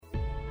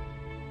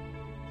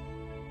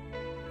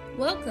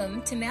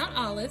Welcome to Mount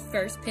Olive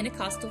First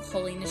Pentecostal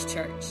Holiness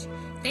Church.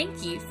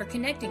 Thank you for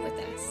connecting with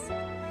us.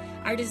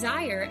 Our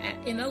desire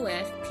at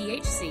MOF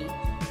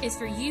PHC is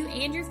for you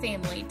and your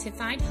family to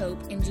find hope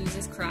in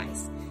Jesus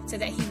Christ so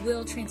that He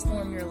will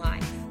transform your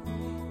life.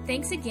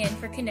 Thanks again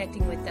for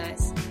connecting with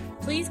us.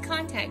 Please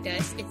contact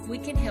us if we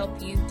can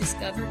help you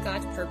discover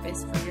God's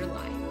purpose for your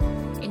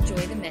life.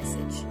 Enjoy the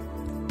message.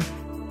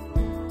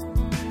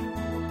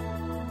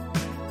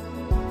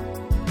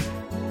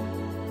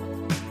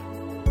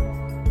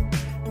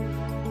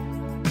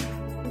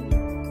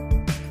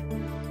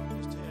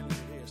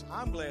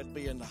 I'm glad to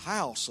be in the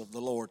house of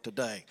the Lord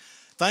today.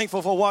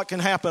 Thankful for what can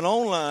happen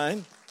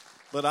online,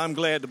 but I'm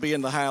glad to be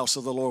in the house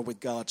of the Lord with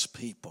God's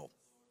people.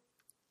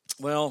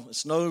 Well,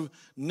 it's no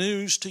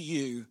news to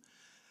you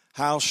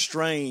how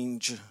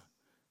strange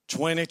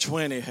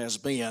 2020 has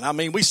been. I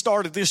mean, we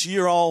started this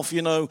year off,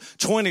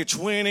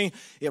 2020.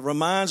 It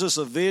reminds us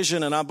of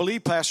vision, and I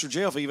believe Pastor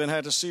Jeff even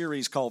had a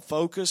series called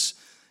Focus,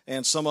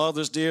 and some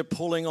others did,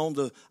 pulling on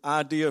the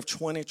idea of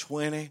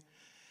 2020.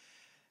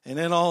 And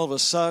then all of a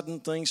sudden,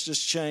 things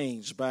just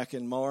changed back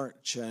in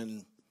March,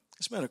 and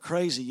it's been a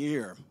crazy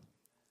year.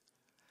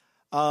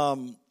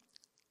 You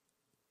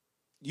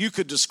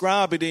could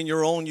describe it in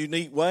your own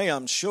unique way,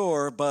 I'm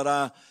sure, but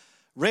I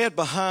read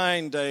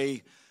behind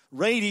a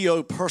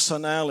radio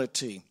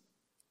personality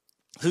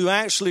who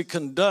actually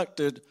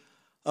conducted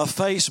a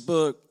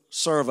Facebook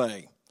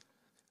survey.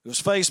 It was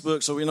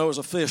Facebook, so we know it's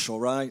official,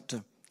 right?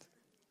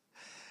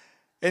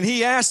 And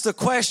he asked the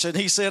question,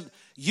 he said,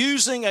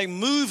 using a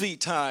movie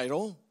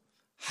title,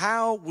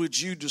 how would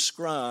you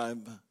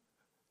describe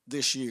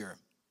this year?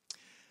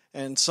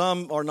 And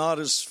some are not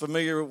as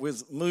familiar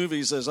with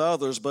movies as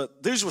others,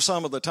 but these were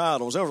some of the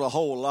titles. There was a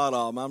whole lot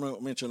of them. I'm not going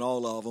to mention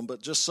all of them,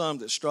 but just some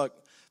that struck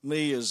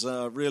me as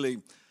really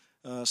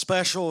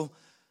special.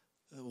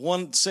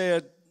 One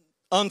said,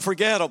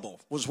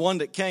 Unforgettable was one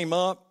that came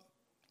up,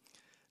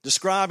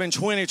 describing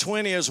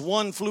 2020 as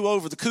One Flew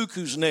Over the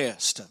Cuckoo's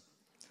Nest.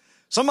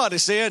 Somebody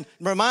said,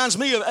 reminds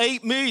me of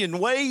 8 Million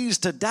Ways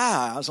to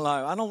Die. I was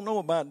like, I don't know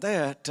about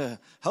that.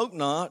 Hope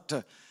not.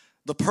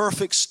 The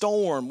Perfect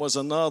Storm was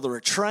another.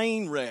 A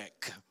train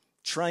wreck.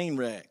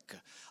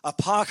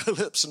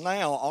 Apocalypse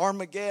Now.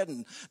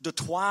 Armageddon. The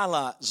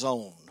Twilight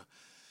Zone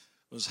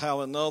was how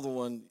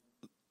another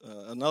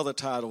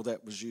title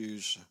that was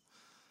used.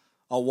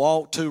 A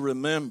Walk to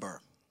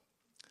Remember.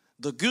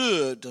 The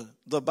Good,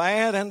 the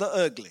Bad, and the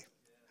Ugly.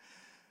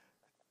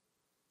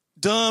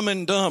 Dumb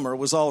and Dumber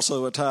was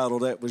also a title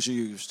that was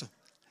used.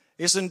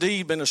 It's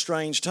indeed been a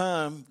strange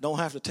time. Don't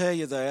have to tell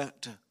you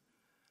that.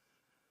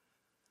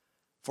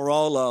 For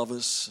all of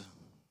us.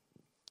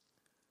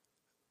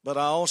 But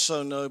I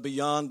also know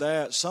beyond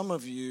that, some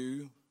of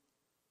you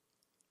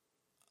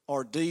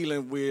are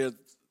dealing with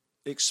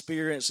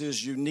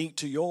experiences unique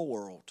to your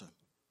world.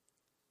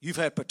 You've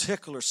had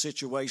particular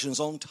situations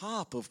on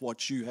top of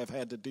what you have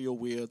had to deal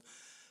with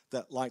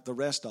that like the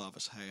rest of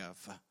us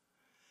have.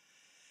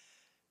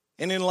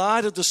 And in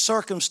light of the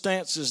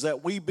circumstances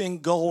that we've been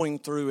going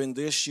through in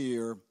this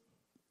year,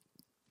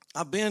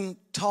 I've been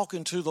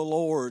talking to the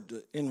Lord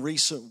in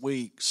recent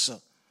weeks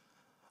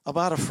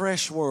about a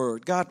fresh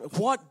word. God,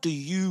 what do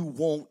you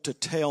want to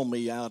tell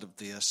me out of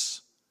this?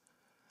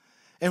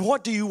 And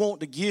what do you want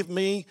to give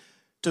me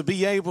to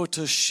be able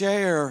to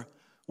share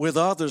with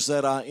others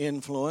that I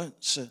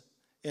influence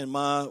in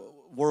my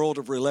world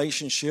of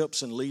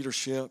relationships and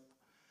leadership?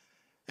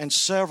 And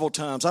several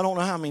times, I don't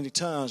know how many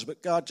times,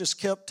 but God just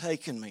kept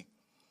taking me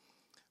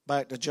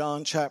back to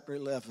John chapter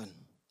 11.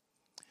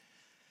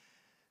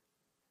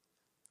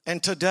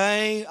 And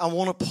today I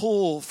want to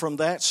pull from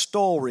that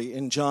story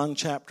in John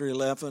chapter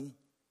 11.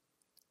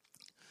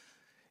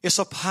 It's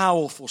a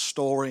powerful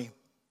story.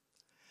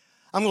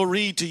 I'm going to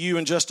read to you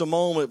in just a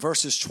moment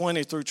verses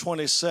 20 through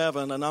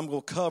 27, and I'm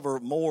going to cover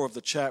more of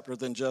the chapter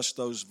than just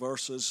those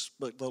verses.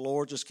 But the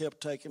Lord just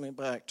kept taking me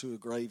back to a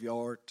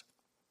graveyard.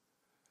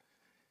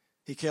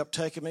 He kept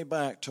taking me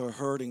back to a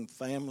hurting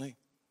family.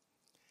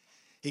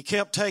 He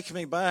kept taking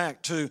me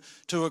back to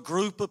a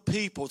group of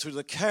people, to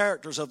the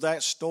characters of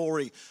that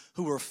story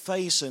who were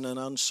facing an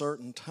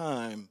uncertain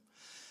time.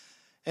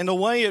 And the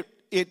way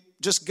it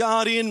just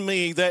got in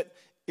me that,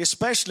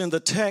 especially in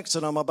the text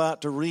that I'm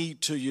about to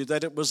read to you,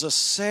 that it was a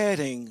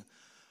setting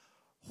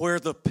where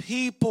the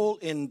people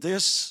in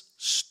this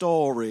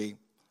story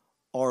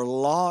are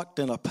locked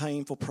in a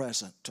painful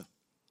present.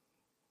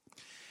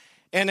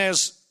 And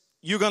as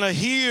you're going to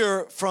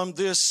hear from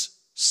this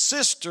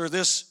sister,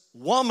 this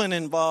woman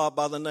involved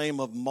by the name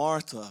of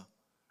Martha,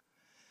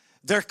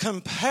 they're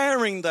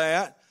comparing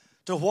that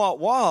to what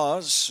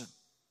was,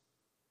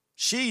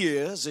 she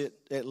is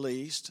at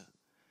least,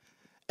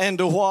 and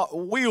to what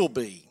will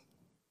be.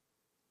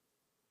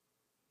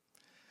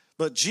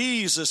 But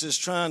Jesus is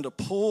trying to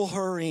pull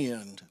her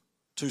in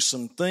to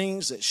some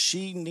things that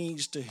she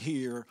needs to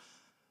hear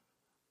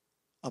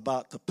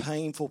about the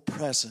painful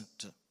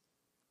present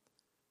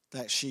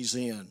that she's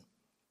in.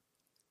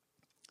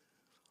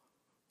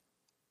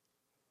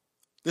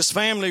 This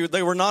family,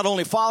 they were not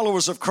only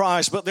followers of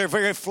Christ, but they're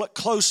very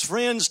close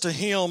friends to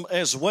him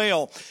as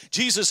well.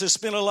 Jesus has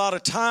spent a lot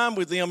of time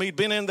with them. He'd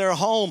been in their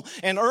home.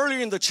 And earlier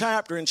in the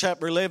chapter, in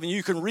chapter 11,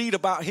 you can read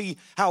about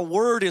how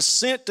word is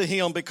sent to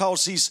him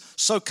because he's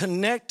so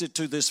connected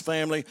to this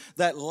family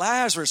that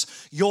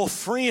Lazarus, your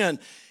friend,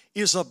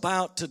 is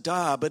about to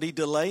die. But he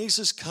delays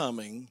his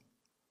coming.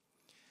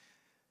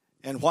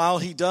 And while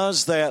he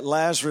does that,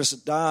 Lazarus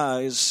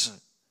dies,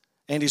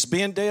 and he's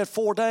been dead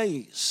 4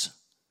 days.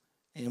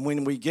 And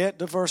when we get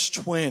to verse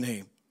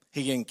 20,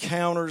 he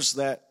encounters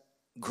that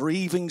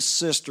grieving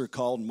sister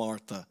called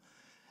Martha.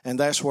 And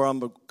that's where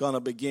I'm going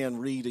to begin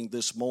reading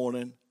this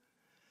morning.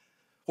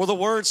 Well, the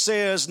word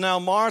says, now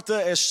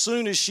Martha, as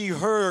soon as she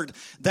heard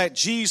that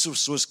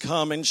Jesus was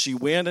coming, she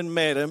went and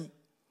met him.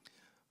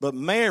 But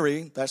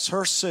Mary, that's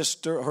her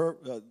sister,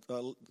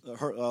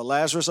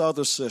 Lazarus'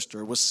 other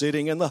sister, was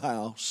sitting in the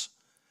house.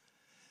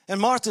 And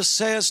Martha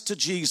says to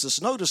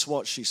Jesus, notice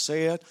what she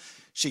said.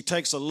 She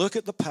takes a look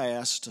at the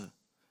past.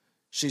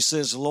 She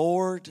says,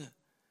 Lord,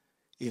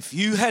 if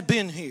you had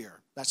been here,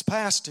 that's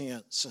past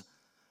tense,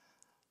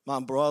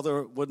 my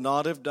brother would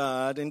not have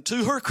died. And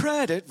to her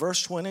credit,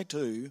 verse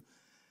 22,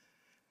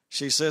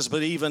 she says,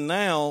 but even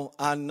now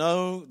I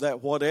know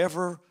that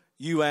whatever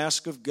you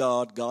ask of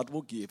God, God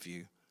will give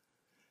you.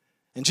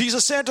 And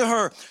Jesus said to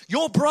her,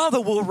 your brother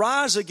will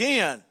rise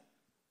again.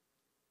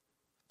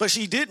 But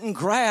she didn't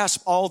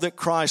grasp all that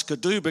Christ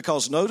could do,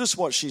 because notice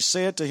what she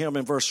said to him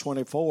in verse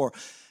 24.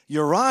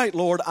 You're right,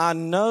 Lord, I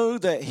know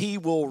that he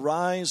will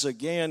rise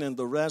again in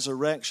the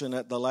resurrection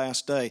at the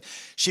last day.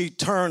 She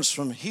turns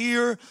from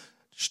here,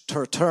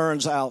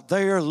 turns out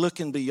there,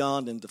 looking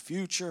beyond in the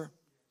future.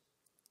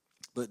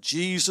 But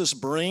Jesus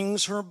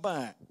brings her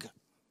back.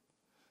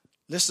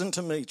 Listen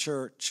to me,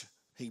 church.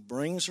 He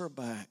brings her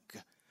back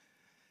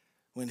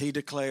when he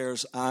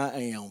declares, I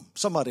am.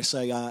 Somebody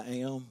say, I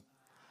am.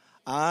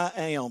 I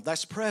am.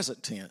 That's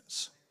present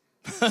tense.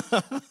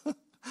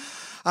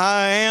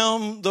 I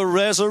am the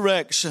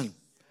resurrection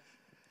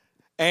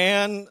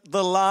and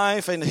the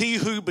life, and he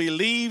who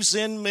believes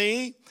in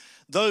me,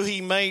 though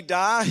he may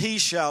die, he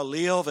shall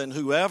live, and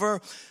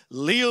whoever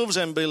lives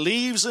and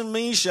believes in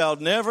me shall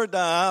never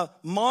die.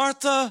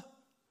 Martha,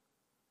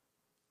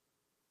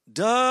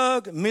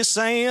 Doug, Miss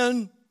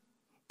Ann,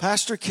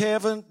 Pastor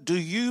Kevin, do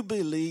you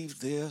believe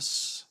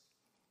this?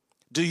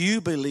 Do you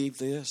believe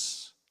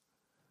this?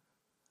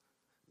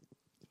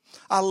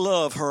 I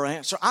love her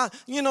answer.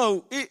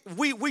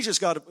 We just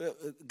got to,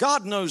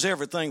 God knows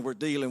everything we're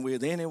dealing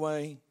with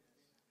anyway.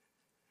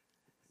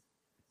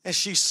 And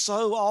she's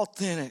so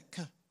authentic.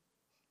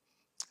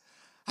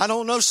 I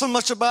don't know so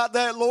much about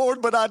that,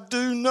 Lord, but I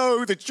do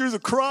know that you're the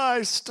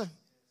Christ.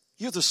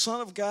 You're the Son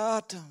of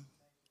God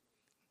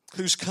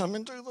who's come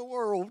into the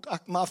world.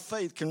 My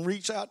faith can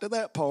reach out to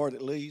that part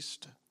at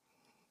least.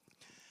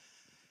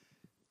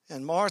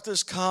 And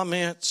Martha's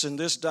comments in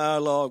this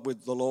dialogue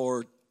with the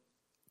Lord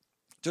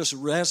just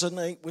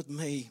resonate with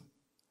me.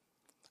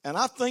 And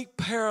I think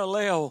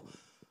parallel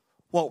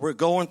what we're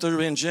going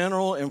through in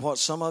general and what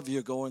some of you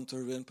are going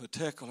through in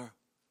particular.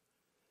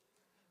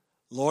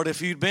 Lord,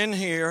 if you'd been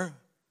here,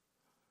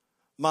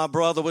 my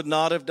brother would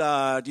not have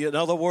died. In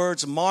other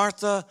words,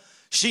 Martha,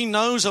 she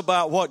knows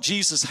about what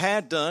Jesus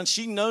had done.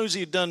 She knows he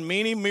had done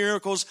many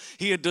miracles.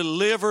 He had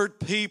delivered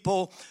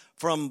people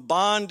from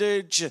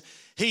bondage.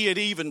 He had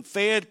even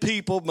fed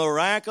people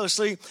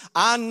miraculously.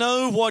 I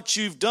know what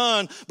you've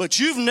done, but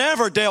you've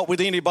never dealt with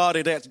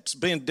anybody that's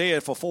been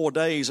dead for 4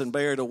 days and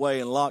buried away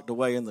and locked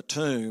away in the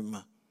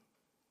tomb.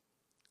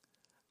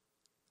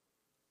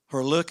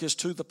 Her look is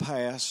to the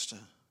past.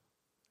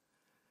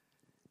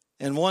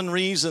 And one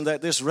reason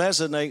that this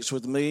resonates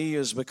with me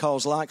is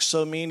because, like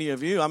so many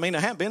of you, it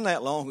hadn't been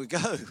that long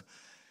ago.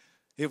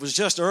 It was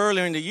just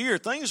earlier in the year.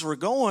 Things were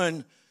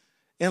going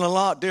in a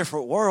lot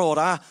different world.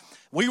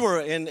 We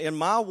were in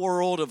my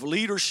world of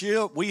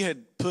leadership. We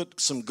had put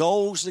some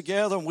goals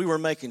together, and we were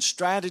making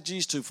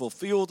strategies to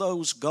fulfill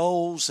those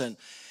goals.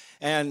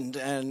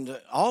 And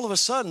all of a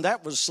sudden,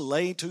 that was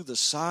laid to the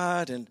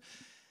side.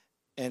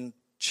 And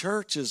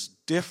church is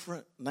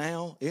different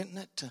now, isn't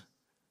it?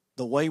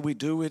 The way we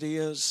do it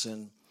is.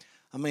 And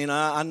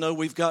I know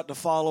we've got to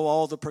follow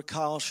all the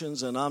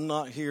precautions, and I'm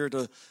not here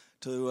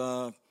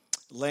to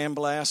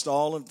lambaste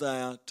all of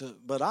that.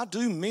 But I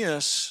do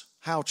miss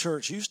how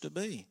church used to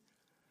be.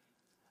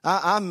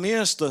 I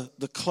miss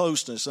the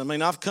closeness.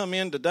 I've come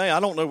in today. I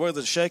don't know whether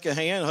to shake a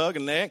hand, hug a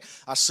neck.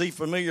 I see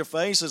familiar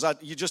faces.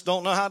 You just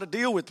don't know how to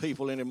deal with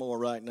people anymore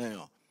right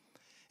now.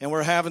 And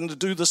we're having to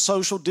do the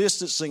social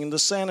distancing and the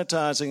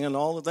sanitizing and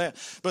all of that.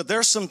 But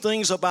there's some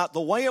things about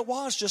the way it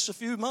was just a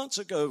few months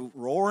ago.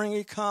 Roaring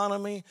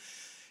economy.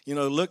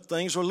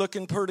 Things were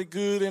looking pretty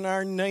good in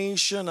our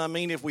nation.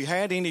 If we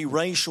had any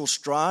racial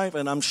strife,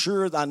 and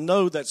I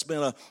know that's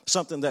been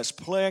something that's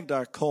plagued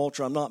our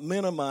culture. I'm not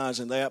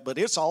minimizing that, but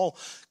it's all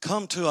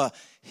come to a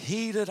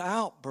heated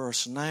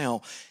outburst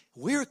now.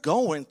 We're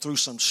going through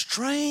some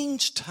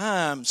strange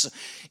times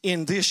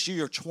in this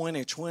year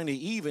 2020,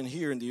 even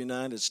here in the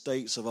United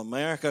States of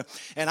America.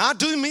 And I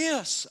do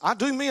miss,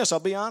 I'll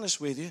be honest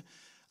with you,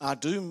 I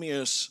do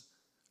miss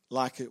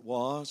like it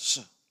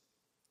was.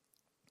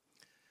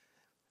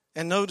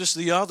 And notice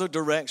the other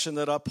direction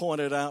that I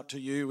pointed out to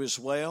you as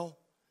well.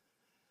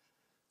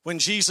 When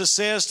Jesus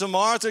says to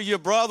Martha, your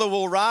brother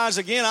will rise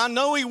again. I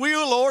know he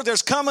will, Lord.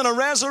 There's coming a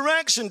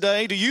resurrection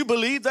day. Do you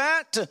believe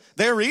that?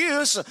 There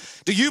is.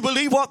 Do you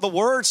believe what the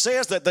Word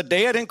says, that the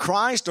dead in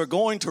Christ are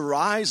going to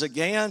rise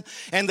again?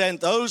 And then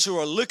those who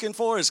are looking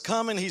for His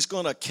coming, He's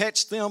going to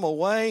catch them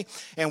away,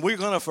 and we're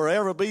going to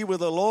forever be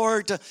with the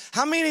Lord.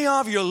 How many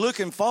of you are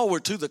looking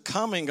forward to the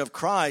coming of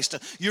Christ?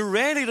 You're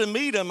ready to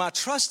meet Him. I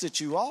trust that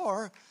you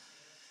are.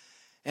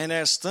 And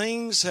as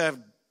things have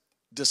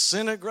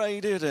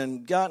disintegrated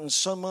and gotten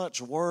so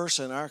much worse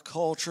in our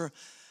culture,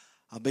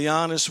 I'll be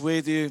honest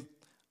with you,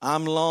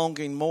 I'm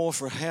longing more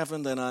for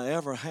heaven than I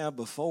ever have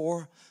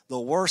before. The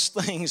worse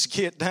things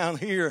get down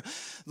here,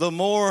 the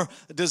more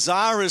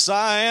desirous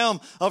I am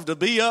of to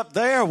be up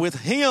there with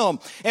Him.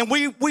 And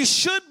we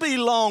should be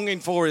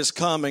longing for His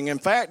coming. In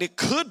fact, it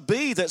could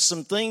be that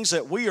some things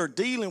that we are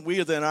dealing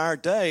with in our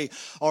day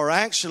are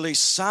actually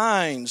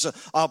signs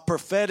of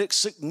prophetic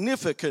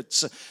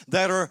significance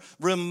that are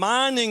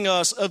reminding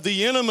us of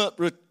the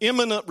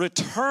imminent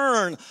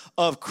return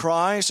of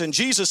Christ. And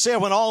Jesus said,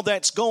 when all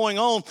that's going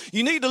on,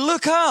 you need to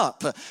look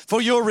up,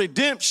 for your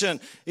redemption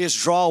is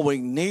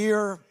drawing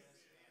near.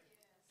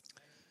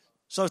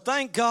 So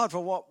thank God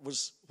for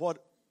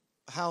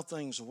how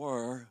things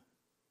were,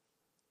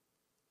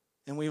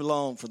 and we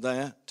long for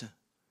that.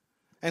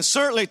 And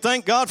certainly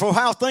thank God for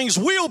how things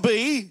will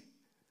be.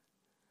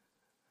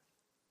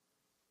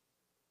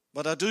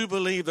 But I do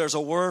believe there's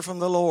a word from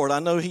the Lord. I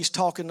know He's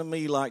talking to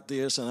me like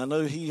this, and I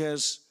know He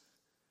has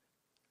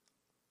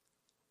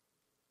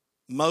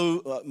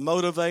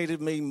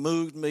motivated me,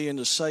 moved me, and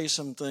to say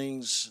some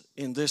things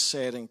in this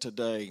setting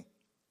today.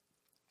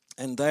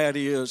 And that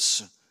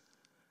is,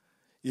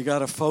 you got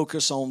to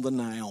focus on the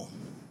now.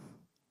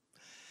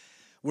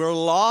 We're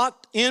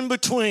locked in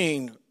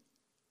between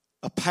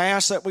a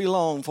past that we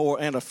long for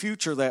and a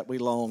future that we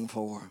long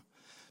for.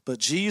 But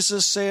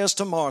Jesus says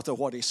to Martha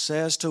what He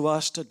says to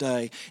us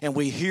today, and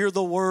we hear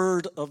the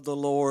word of the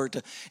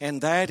Lord,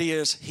 and that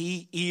is,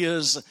 He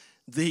is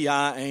the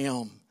I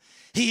am.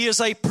 He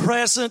is a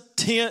present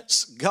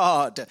tense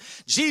God.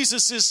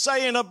 Jesus is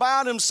saying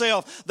about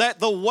Himself that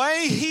the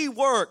way He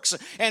works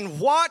and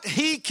what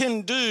He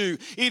can do,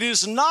 it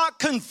is not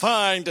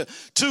confined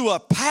to a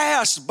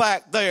past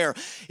back there.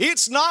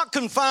 It's not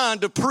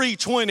confined to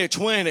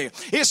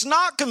pre-2020. It's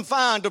not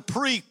confined to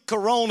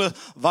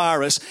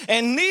pre-coronavirus.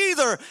 And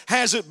neither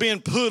has it been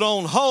put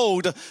on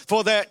hold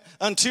for that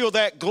until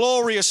that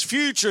glorious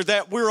future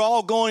that we're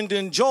all going to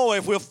enjoy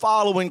if we're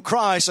following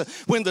Christ,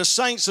 when the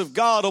saints of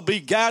God will be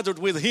gathered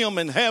with Him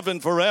in heaven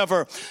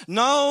forever.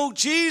 No,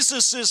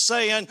 Jesus is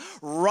saying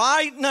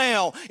right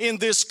now, in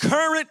this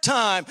current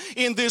time,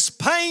 in this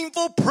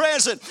painful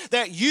present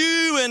that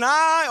you and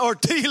I are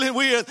dealing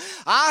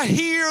with, I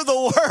hear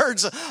the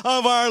words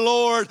of our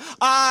Lord,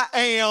 I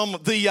am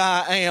the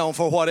I am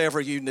for whatever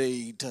you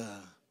need.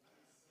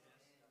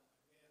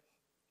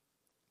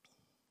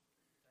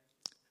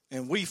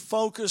 And we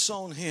focus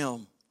on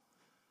Him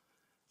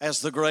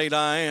as the great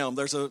I am.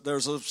 There's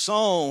a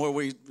song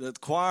where the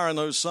choir and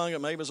those sung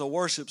it, maybe it's a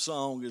worship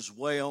song as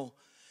well.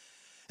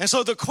 And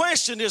so the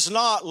question is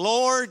not,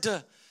 Lord,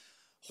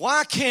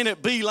 why can't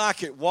it be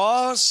like it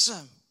was?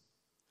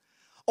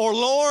 Or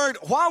Lord,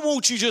 why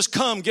won't you just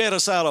come get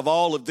us out of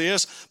all of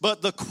this?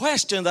 But the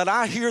question that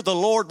I hear the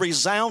Lord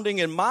resounding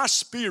in my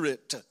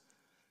spirit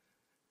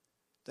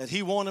that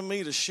He wanted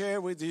me to share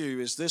with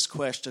you is this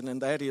question,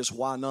 and that is,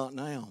 why not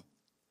now?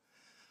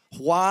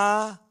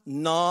 Why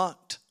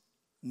not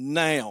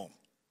now?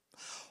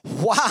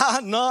 Why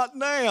not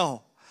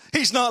now?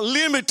 He's not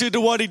limited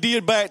to what He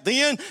did back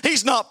then.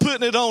 He's not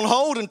putting it on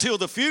hold until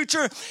the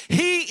future.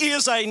 He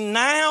is a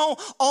now,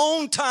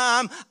 on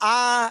time,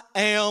 I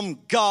am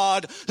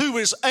God who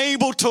is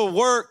able to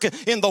work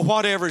in the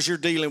whatevers you're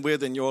dealing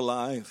with in your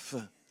life.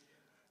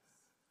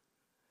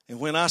 And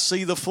when I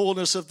see the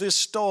fullness of this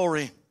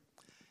story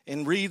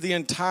and read the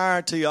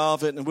entirety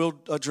of it, and we'll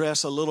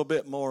address a little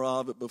bit more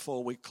of it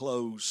before we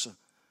close,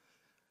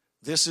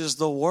 this is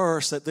the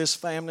worst that this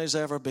family's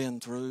ever been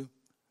through.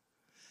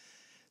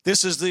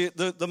 This is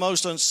the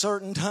most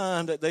uncertain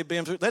time that they've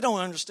been through. They don't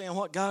understand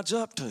what God's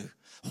up to.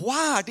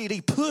 Why did He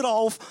put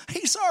off?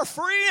 He's our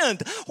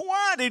friend.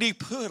 Why did He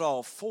put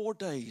off 4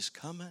 days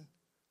coming?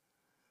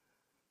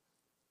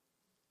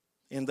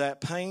 In that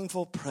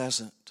painful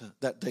present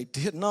that they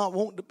did not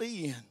want to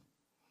be in.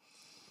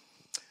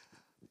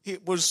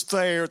 It was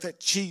there that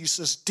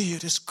Jesus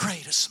did His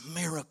greatest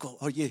miracle.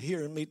 Are you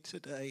hearing me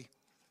today?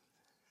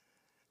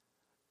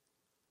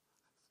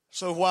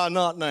 So why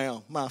not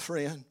now, my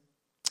friend?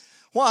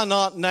 Why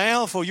not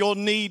now for your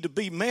need to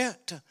be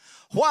met?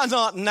 Why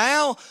not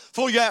now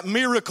for that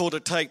miracle to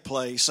take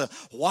place?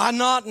 Why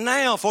not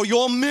now for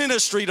your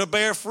ministry to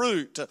bear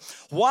fruit?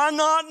 Why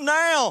not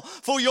now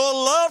for your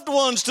loved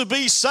ones to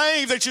be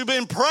saved that you've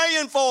been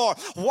praying for?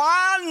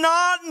 Why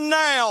not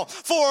now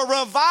for a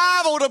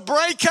revival to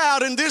break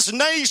out in this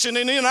nation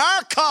and in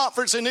our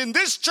conference and in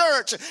this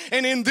church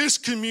and in this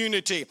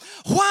community?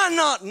 Why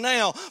not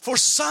now for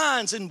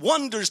signs and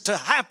wonders to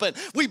happen?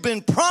 We've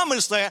been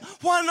promised that.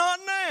 Why not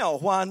now?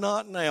 Why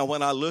not now?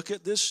 When I look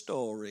at this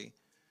story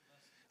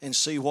and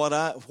see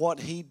what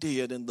he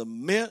did in the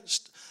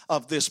midst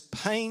of this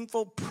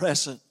painful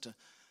present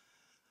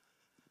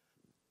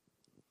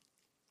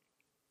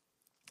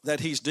that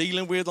he's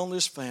dealing with on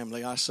this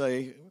family, I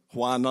say,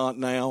 why not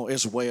now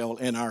as well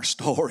in our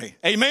story?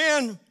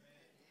 Amen?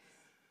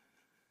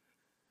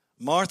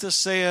 Martha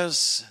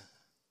says,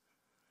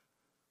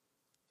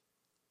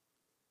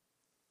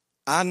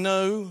 I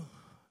know,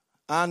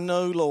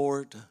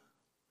 Lord.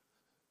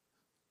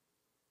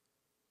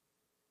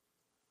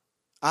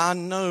 I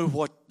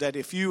know that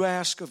if you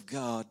ask of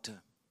God,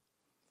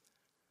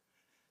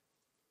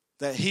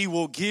 that he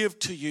will give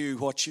to you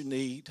what you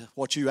need,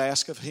 what you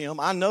ask of him.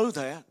 I know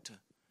that.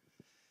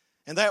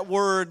 And that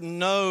word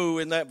know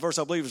in that verse,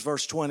 I believe it's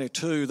verse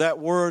 22, that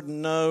word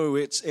know,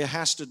 it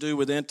has to do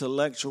with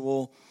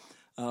intellectual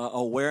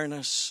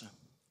awareness.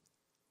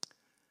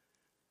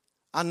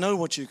 I know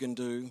what you can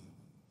do.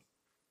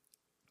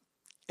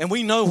 And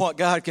we know what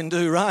God can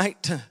do,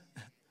 right?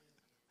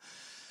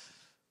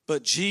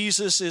 But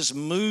Jesus is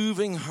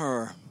moving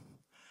her.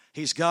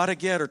 He's got to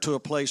get her to a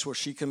place where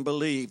she can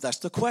believe. That's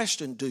the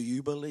question. Do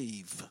you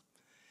believe?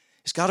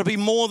 It's got to be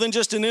more than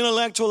just an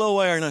intellectual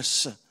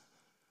awareness.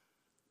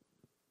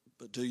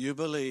 But do you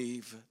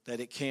believe that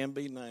it can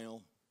be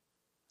now?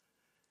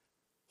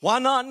 Why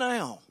not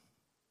now?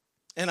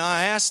 And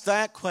I ask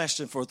that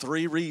question for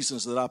 3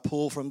 reasons that I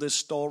pull from this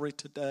story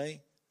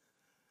today.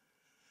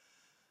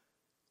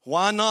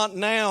 Why not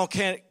now?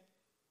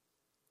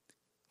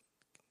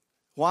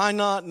 Why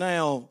not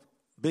now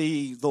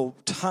be the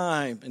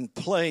time and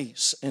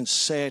place and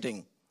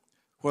setting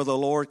where the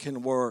Lord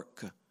can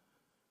work?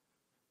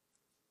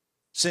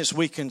 Since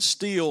we can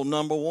still,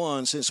 number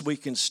one, since we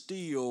can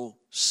still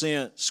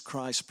sense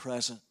Christ's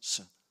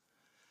presence.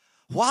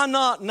 Why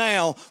not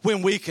now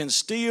when we can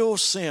still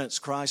sense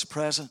Christ's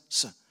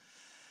presence?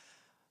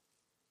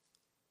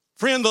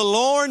 Friend, the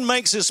Lord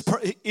makes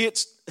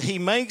He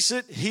makes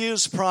it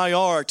His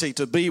priority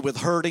to be with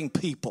hurting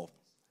people.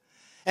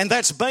 And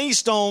that's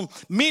based on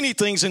many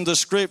things in the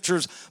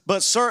Scriptures,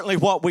 but certainly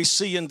what we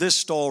see in this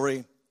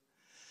story.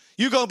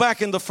 You go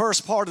back in the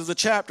first part of the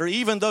chapter,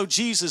 even though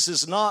Jesus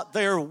is not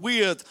there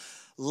with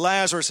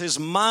Lazarus, his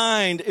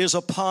mind is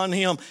upon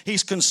him.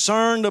 He's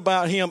concerned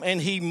about him,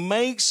 and he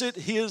makes it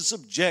his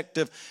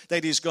objective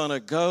that he's going to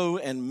go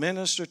and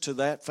minister to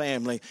that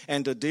family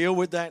and to deal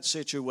with that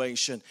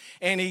situation.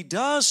 And he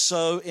does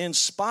so in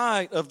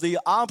spite of the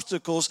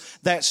obstacles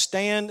that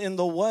stand in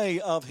the way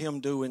of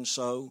him doing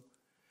so.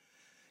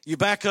 You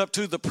back up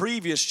to the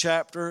previous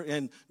chapter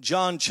in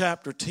John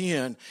chapter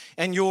 10,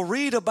 and you'll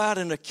read about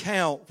an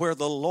account where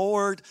the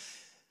Lord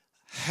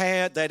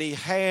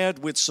had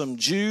with some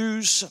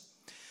Jews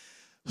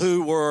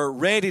who were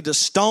ready to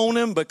stone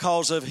him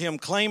because of him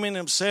claiming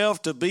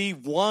himself to be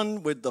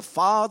one with the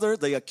Father.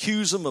 They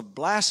accuse him of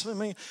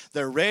blasphemy.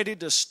 They're ready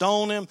to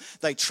stone him.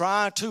 They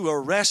try to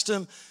arrest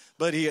him,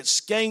 but he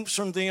escapes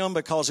from them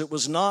because it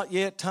was not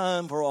yet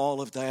time for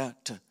all of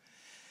that.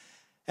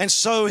 And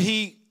so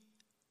he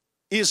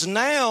is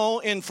now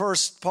in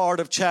first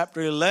part of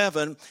chapter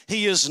 11,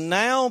 he is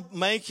now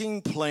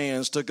making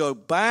plans to go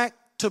back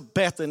to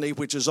Bethany,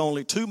 which is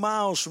only 2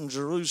 miles from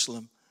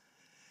Jerusalem.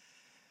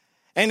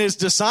 And his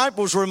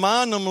disciples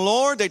remind him,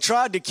 Lord, they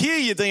tried to kill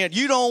you then.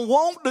 You don't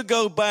want to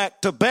go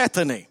back to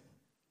Bethany.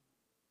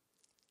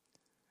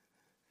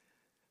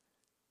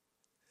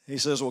 He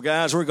says, well,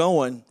 guys, we're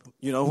going.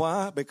 You know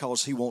why?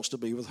 Because he wants to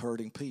be with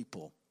hurting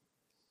people.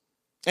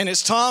 And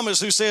it's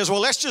Thomas who says, well,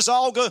 let's just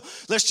all go.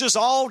 Let's just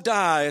all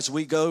die as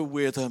we go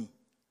with him.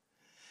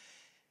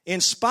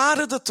 In spite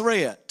of the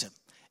threat,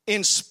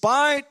 in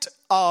spite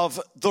of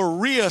the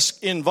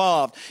risk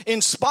involved,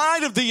 in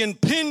spite of the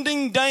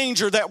impending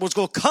danger that was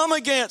going to come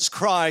against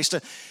Christ,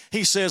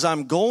 he says,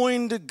 I'm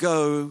going to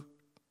go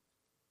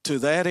to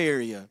that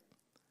area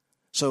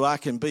so I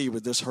can be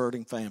with this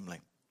hurting family.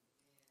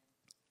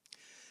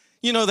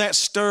 You know, that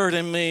stirred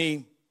in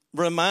me,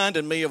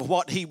 reminded me of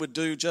what he would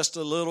do just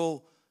a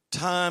little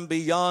time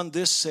beyond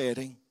this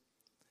setting.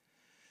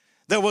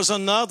 There was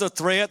another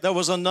threat, there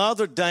was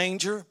another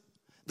danger,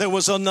 there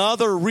was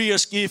another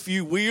risk, if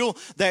you will,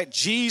 that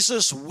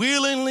Jesus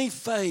willingly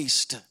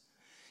faced.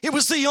 It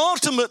was the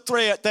ultimate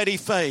threat that he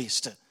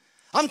faced.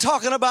 I'm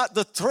talking about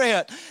the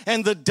threat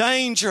and the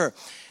danger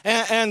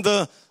and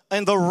the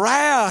the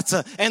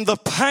wrath and the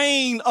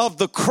pain of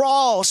the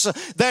cross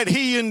that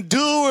he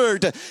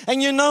endured.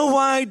 And you know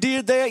why he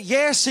did that?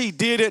 Yes, he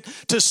did it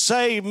to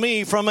save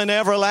me from an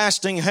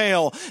everlasting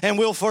hell, and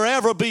we'll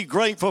forever be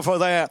grateful for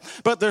that.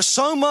 But there's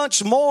so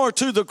much more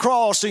to the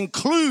cross,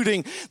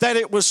 including that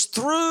it was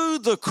through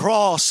the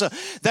cross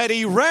that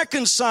he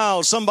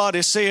reconciled.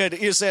 Somebody said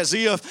it's as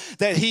if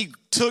that he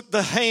took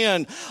the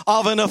hand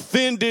of an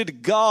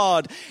offended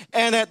God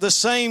and at the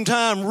same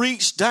time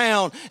reached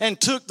down and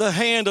took the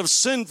hand of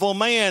sinful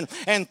man,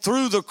 and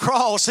through the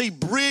cross he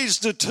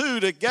bridged the two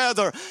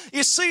together.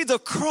 You see, the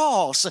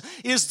cross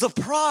is the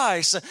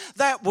price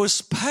that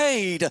was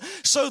paid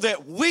so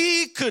that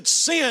we could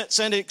sense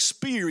and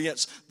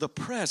experience the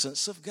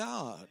presence of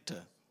God.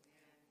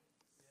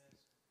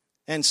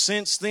 And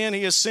since then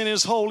he has sent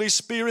his Holy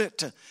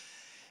Spirit,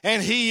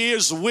 and he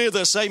is with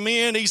us.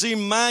 Amen. He's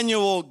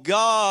Emmanuel,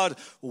 God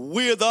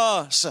with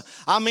us.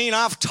 I mean,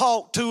 I've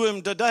talked to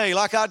him today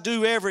like I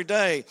do every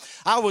day.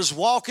 I was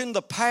walking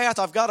the path.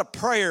 I've got a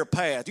prayer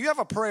path. You have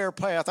a prayer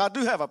path? I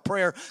do have a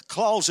prayer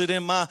closet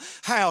in my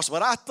house,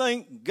 but I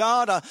thank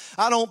God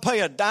I don't pay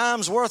a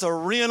dime's worth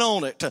of rent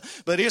on it.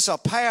 But it's a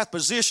path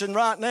positioned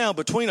right now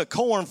between a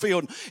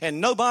cornfield,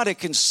 and nobody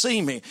can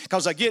see me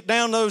because I get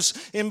down those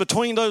in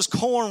between those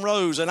corn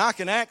rows, and I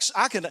can act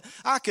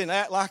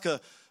like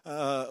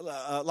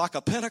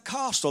a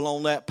Pentecostal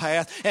on that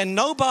path, and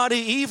nobody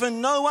even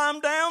know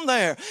I'm down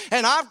there.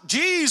 And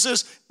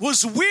Jesus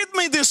was with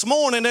me this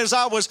morning as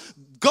I was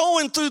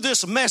going through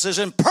this message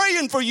and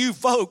praying for you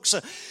folks.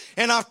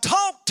 And I've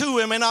talked to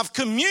him, and I've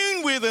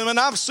communed with him, and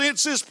I've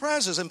sensed his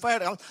presence. In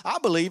fact, I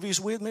believe he's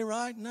with me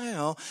right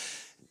now.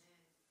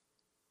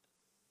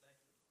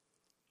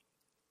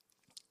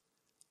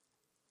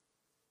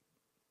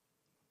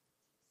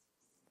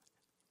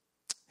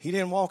 He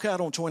didn't walk out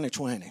on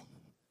 2020.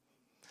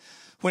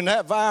 When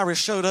that virus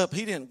showed up,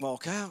 he didn't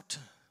walk out.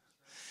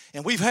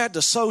 And we've had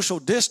the social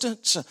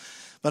distance,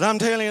 but I'm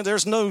telling you,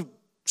 there's no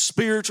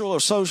spiritual or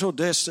social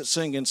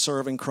distancing in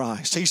serving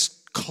Christ.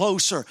 He's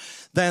closer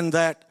than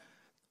that.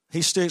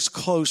 He sticks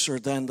closer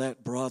than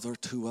that brother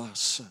to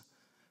us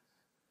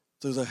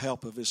through the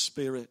help of his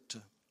Spirit.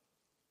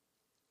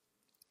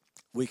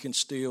 We can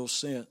still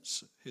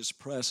sense his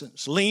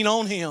presence. Lean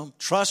on him,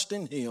 trust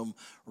in him,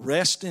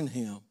 rest in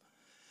him.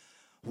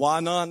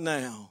 Why not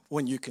now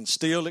when you can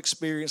still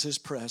experience his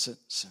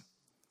presence?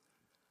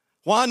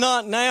 Why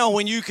not now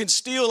when you can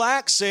still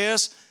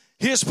access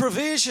his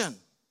provision?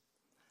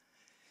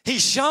 He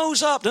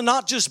shows up to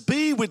not just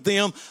be with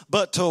them,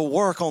 but to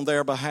work on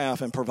their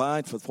behalf and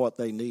provide for what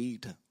they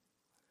need.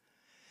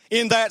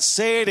 In that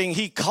setting,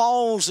 he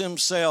calls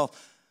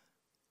himself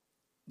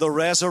the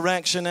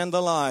resurrection and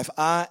the life.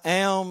 I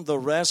am the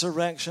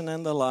resurrection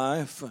and the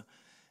life.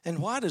 And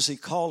why does he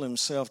call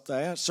himself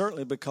that?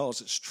 Certainly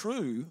because it's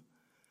true.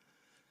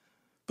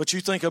 But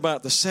you think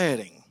about the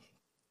setting.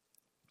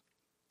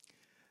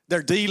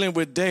 They're dealing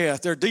with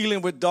death. They're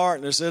dealing with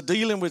darkness. They're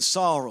dealing with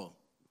sorrow.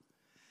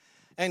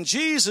 And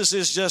Jesus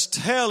is just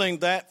telling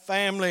that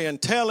family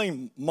and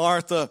telling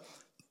Martha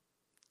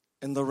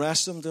and the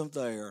rest of them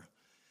there,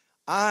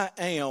 I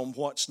am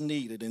what's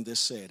needed in this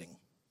setting.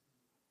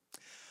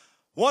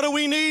 What do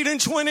we need in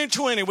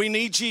 2020? We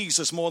need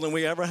Jesus more than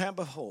we ever have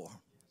before.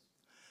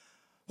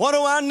 What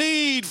do I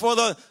need for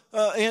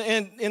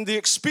in the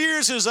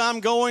experiences I'm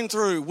going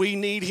through? We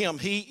need him.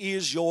 He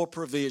is your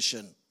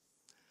provision.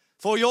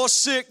 For your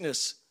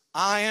sickness,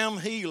 I am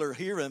healer.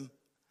 Hear him.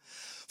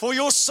 For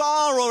your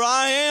sorrow,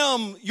 I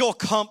am your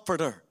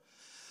comforter.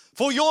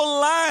 For your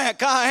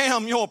lack, I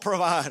am your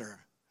provider.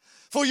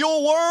 For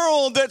your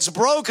world that's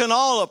broken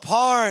all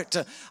apart,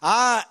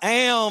 I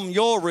am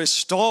your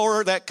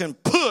restorer that can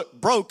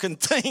put broken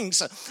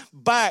things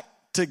back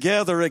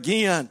together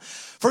again.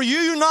 For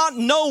you not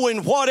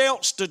knowing what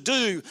else to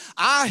do,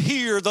 I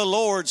hear the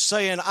Lord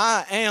saying,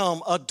 I am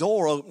a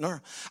door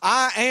opener.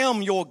 I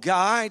am your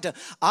guide.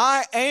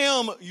 I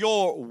am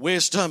your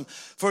wisdom.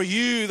 For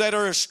you that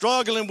are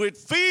struggling with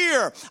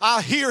fear,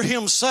 I hear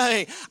him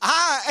say,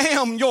 I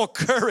am your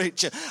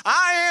courage.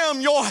 I am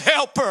your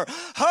helper.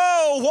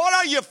 Oh, what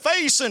are you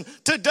facing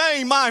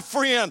today, my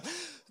friend?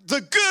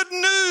 The good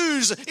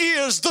news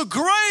is the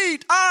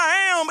great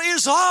I am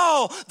is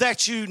all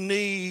that you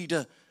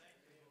need.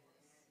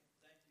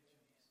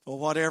 Or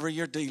whatever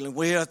you're dealing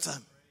with.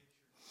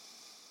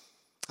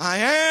 I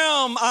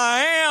am.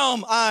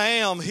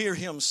 Hear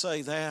him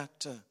say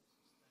that.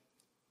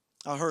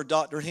 I heard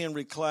Dr.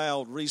 Henry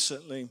Cloud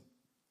recently,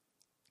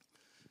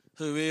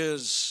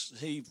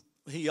 he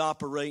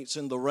operates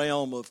in the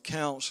realm of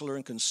counselor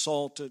and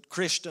consultant,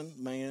 Christian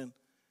man.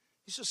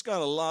 He's just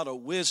got a lot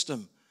of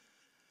wisdom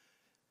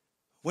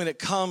when it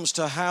comes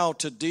to how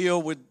to deal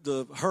with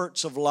the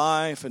hurts of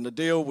life and to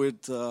deal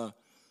with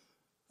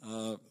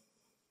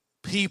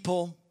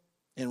people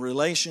in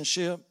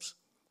relationships.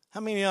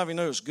 How many of you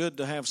know it's good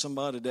to have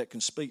somebody that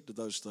can speak to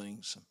those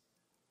things?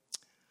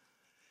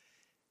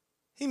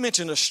 He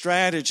mentioned a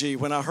strategy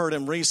when I heard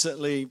him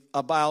recently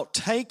about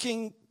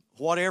taking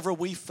whatever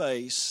we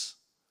face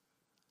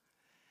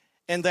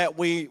And that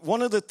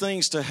one of the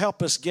things to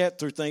help us get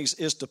through things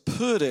is to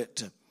put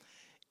it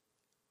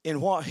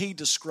in what he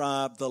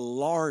described the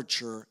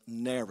larger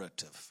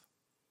narrative.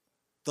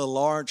 The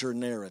larger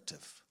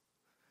narrative.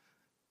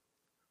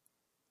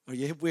 Are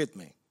you with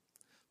me?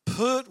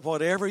 Put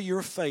whatever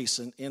you're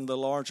facing in the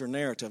larger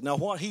narrative. Now,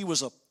 what he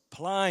was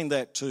applying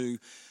that to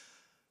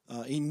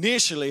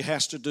initially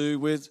has to do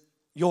with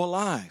your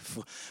life,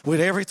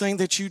 with everything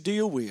that you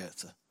deal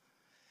with.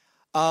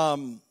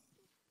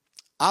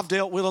 I've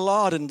dealt with a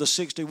lot in the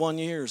 61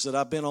 years that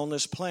I've been on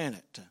this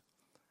planet.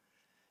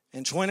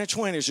 And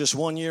 2020 is just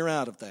 1 year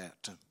out of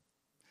that.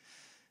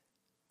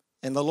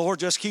 And the Lord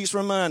just keeps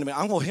reminding me,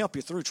 I'm going to help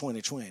you through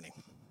 2020.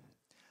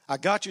 I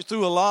got you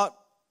through a lot,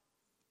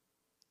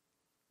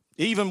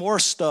 even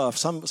worse stuff,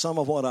 some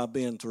of what I've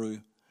been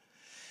through.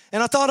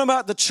 And I thought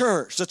about the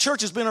church. The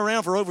church has been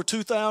around for over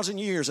 2,000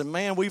 years, and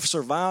man, we've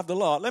survived a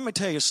lot. Let me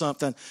tell you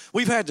something.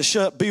 We've had to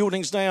shut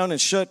buildings down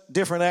and shut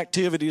different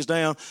activities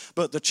down,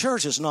 but the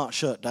church is not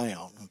shut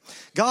down.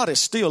 God is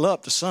still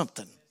up to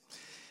something.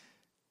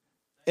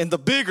 And the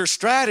bigger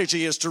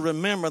strategy is to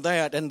remember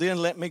that, and then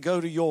let me go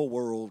to your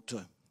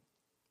world.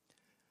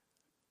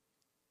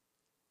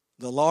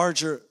 The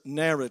larger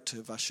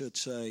narrative, I should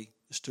say,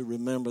 is to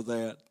remember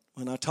that.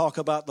 When I talk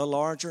about the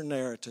larger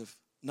narrative,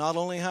 not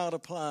only how it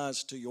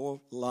applies to your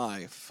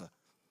life,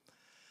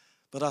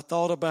 but I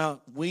thought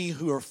about we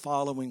who are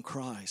following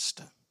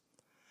Christ.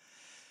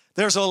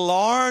 There's a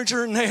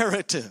larger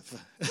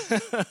narrative.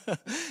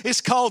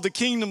 It's called the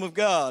kingdom of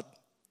God.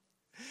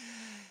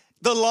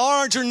 The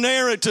larger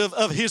narrative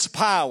of his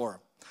power.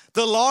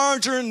 The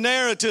larger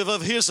narrative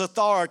of his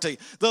authority.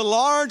 The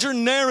larger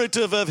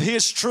narrative of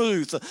his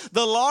truth.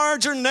 The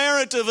larger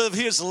narrative of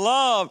his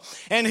love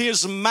and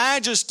his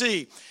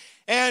majesty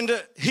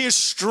and his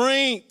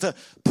strength.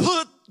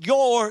 Put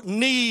your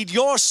need,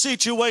 your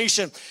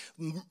situation.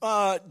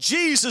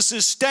 Jesus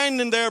is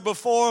standing there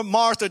before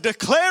Martha,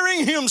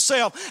 declaring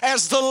himself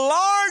as the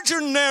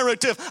larger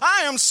narrative.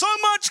 I am so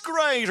much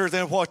greater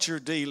than what you're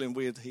dealing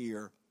with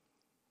here.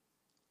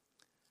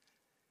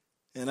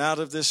 And out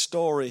of this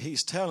story,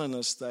 he's telling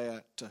us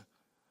that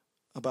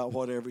about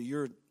whatever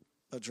you're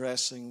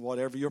addressing,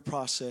 whatever you're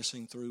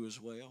processing through as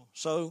well.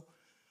 So,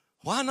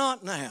 why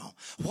not now?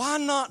 Why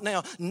not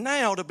now?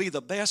 Now to be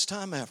the best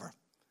time ever.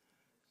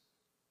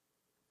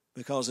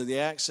 Because of the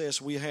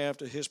access we have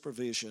to his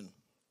provision.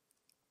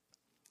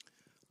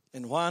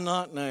 And why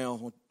not now?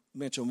 I'll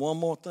mention one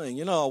more thing.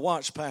 You know, I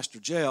watched Pastor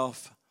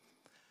Jeff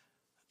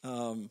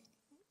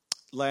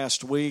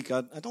last week.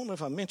 I don't know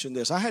if I mentioned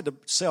this. I had to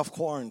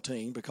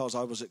self-quarantine because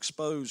I was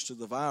exposed to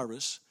the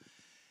virus.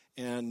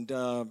 And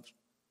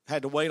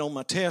had to wait on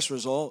my test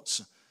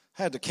results.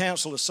 Had to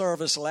cancel a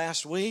service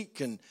last week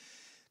and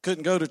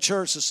couldn't go to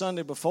church the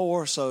Sunday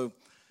before,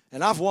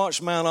 and I've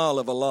watched Mount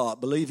Olive a lot,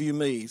 believe you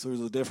me, through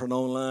the different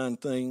online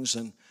things.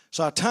 And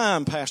so I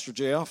timed Pastor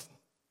Jeff,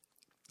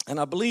 and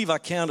I believe I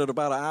counted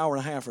about an hour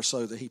and a half or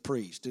so that he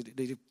preached. Did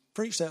he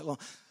preach that long?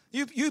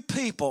 You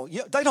people,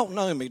 they don't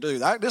know me, do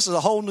they? This is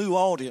a whole new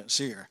audience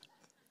here.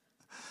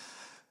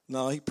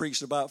 No, he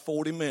preached about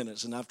 40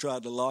 minutes, and I've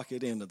tried to lock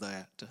it into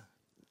that.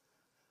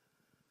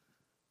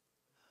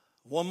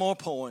 One more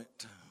point.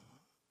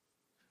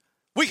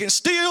 We can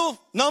still,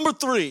 number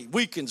 3,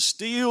 we can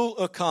still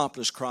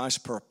accomplish Christ's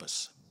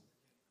purpose.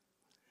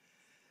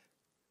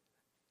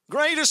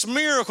 Greatest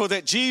miracle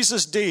that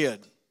Jesus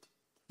did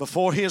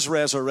before his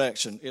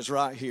resurrection is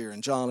right here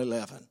in John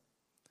 11.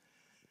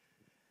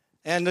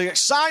 And the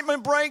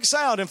excitement breaks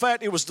out. In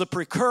fact, it was the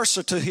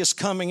precursor to his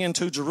coming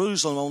into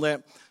Jerusalem on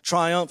that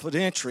triumphant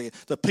entry.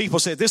 The people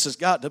said, this has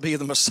got to be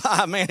the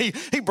Messiah. Man,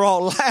 he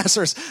brought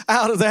Lazarus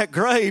out of that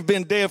grave,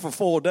 been dead for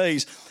 4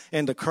 days.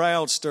 And the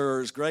crowd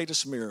stirs,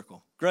 greatest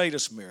miracle.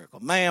 Greatest miracle.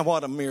 Man,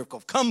 what a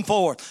miracle. Come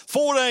forth.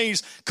 4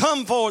 days,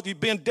 come forth.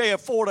 You've been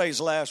dead 4 days,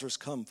 Lazarus,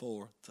 come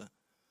forth.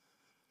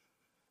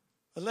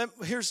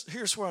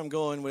 Here's where I'm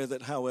going with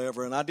it,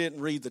 however, and I didn't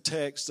read the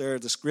text there,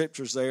 the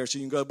scriptures there, so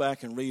you can go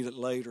back and read it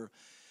later.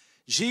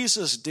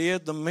 Jesus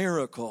did the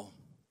miracle,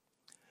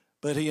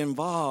 but he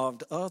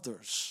involved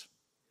others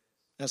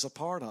as a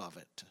part of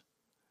it.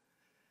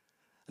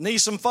 I need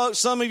some folks,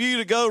 some of you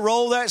to go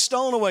roll that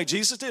stone away.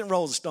 Jesus didn't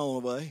roll the stone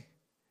away.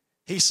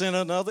 He sent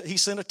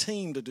a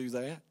team to do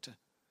that.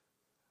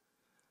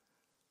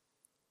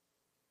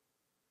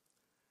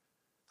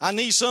 I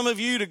need some of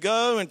you to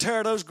go and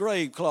tear those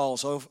grave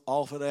cloths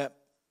off of that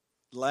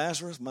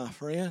Lazarus, my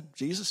friend.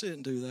 Jesus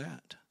didn't do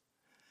that.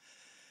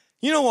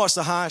 You know what's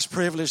the highest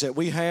privilege that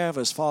we have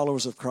as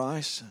followers of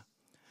Christ?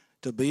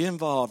 To be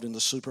involved in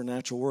the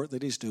supernatural work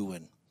that he's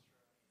doing.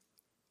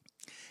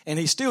 And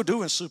he's still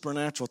doing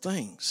supernatural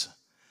things.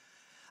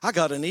 I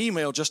got an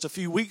email just a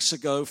few weeks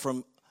ago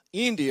from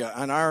India,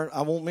 and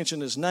I won't mention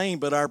his name,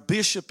 but our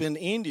bishop in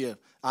India,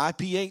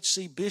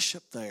 IPHC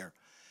bishop there.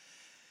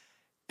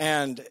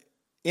 And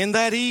in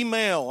that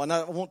email, and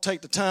I won't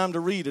take the time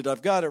to read it,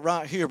 I've got it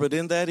right here, but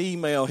in that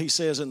email, he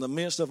says, in the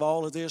midst of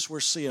all of this,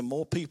 we're seeing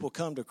more people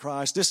come to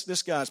Christ.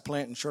 This guy's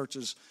planting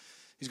churches.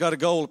 He's got a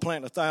goal of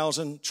planting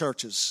 1,000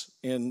 churches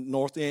in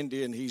North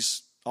India, and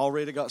he's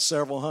already got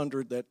several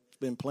hundred that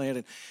been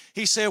planted.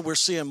 He said we're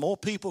seeing more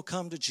people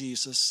come to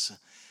Jesus,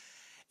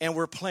 and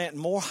we're planting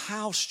more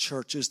house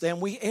churches than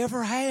we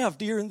ever have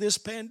during this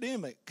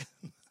pandemic.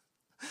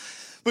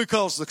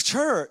 Because the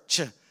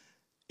church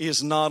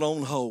is not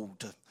on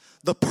hold.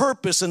 The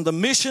purpose and the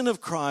mission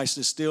of Christ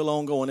is still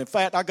ongoing. In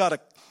fact, I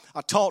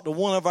talked to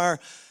one of our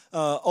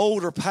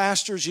older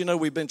pastors. You know,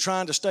 we've been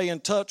trying to stay in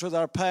touch with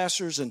our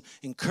pastors and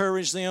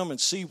encourage them and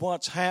see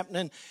what's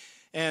happening.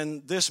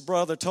 And this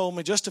brother told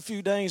me just a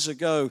few days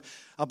ago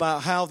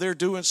about how they're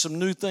doing some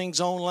new things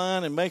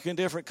online and making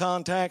different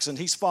contacts. And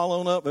he's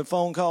following up with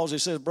phone calls. He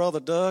says, Brother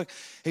Doug,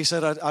 he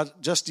said, I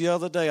just the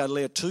other day I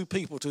led 2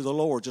 people to the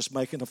Lord just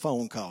making a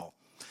phone call.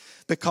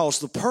 Because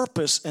the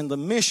purpose and the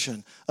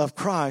mission of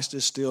Christ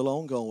is still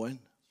ongoing.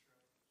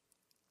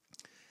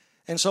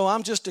 And so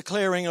I'm just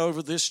declaring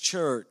over this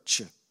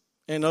church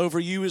and over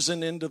you as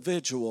an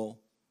individual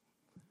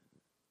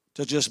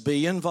to just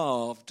be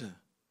involved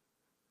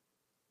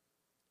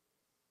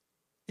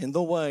in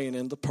the way and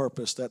in the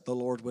purpose that the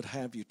Lord would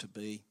have you to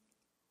be.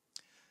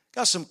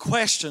 Got some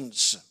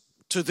questions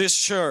to this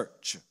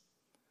church.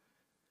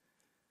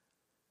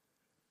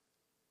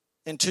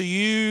 And to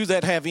you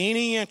that have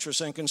any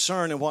interest and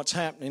concern in what's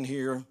happening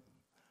here,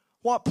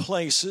 what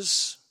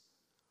places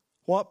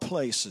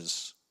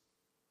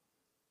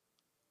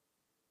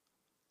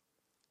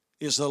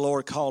is the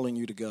Lord calling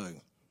you to go?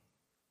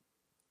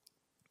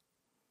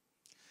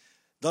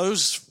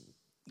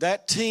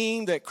 That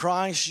team that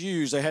Christ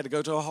used, they had to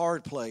go to a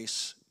hard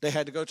place. They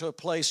had to go to a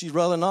place you'd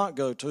rather not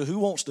go to. Who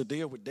wants to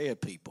deal with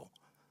dead people?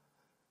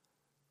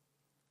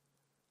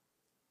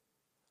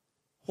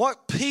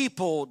 What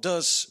people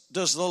does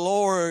the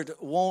Lord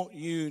want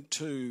you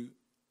to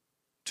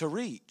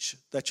reach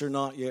that you're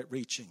not yet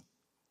reaching?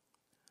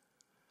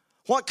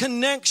 What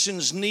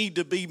connections need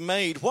to be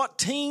made? What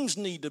teams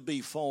need to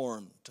be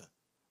formed?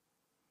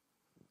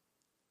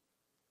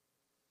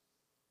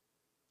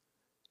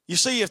 You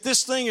see, if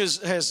this thing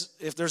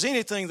if there's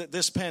anything that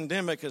this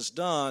pandemic has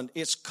done,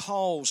 it's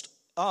caused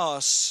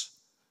us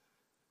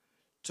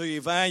to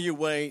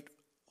evaluate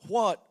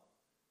what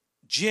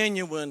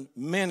genuine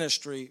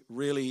ministry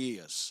really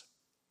is.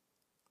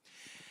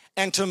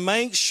 And to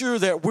make sure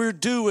that we're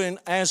doing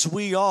as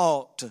we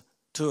ought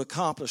to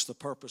accomplish the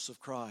purpose of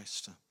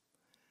Christ.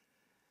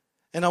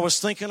 And I was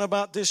thinking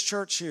about this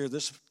church here,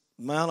 this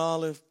Mount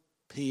Olive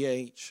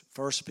PH,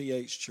 First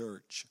PH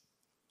Church.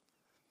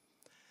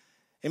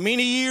 And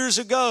many years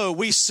ago,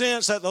 we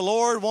sensed that the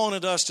Lord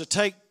wanted us to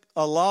take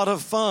a lot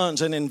of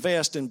funds and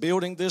invest in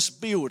building this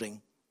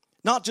building.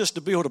 Not just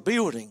to build a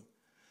building,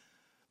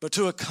 but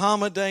to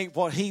accommodate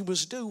what He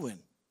was doing.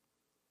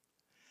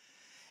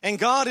 And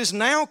God is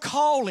now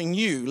calling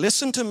you.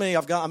 Listen to me,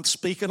 I'm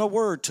speaking a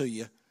word to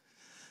you.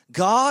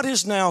 God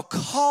is now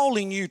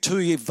calling you to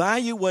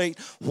evaluate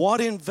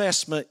what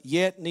investment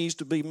yet needs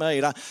to be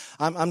made.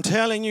 I'm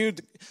telling you,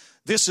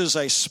 this is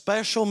a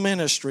special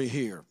ministry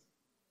here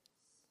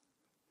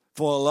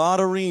for a lot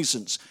of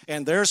reasons.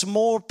 And there's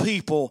more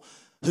people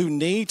who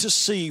need to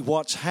see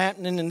what's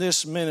happening in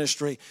this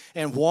ministry,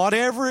 and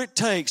whatever it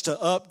takes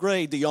to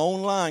upgrade the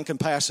online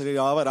capacity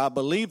of it. I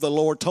believe the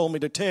Lord told me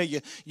to tell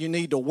you, you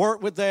need to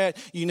work with that.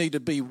 You need to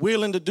be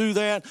willing to do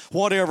that.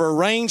 Whatever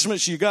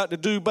arrangements you got to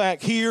do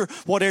back here,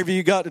 whatever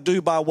you got to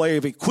do by way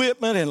of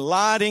equipment and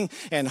lighting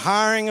and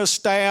hiring a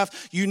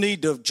staff, you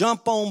need to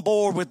jump on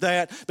board with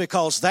that,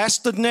 because that's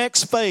the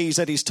next phase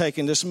that He's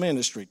taking this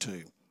ministry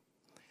to.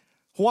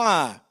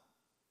 Why?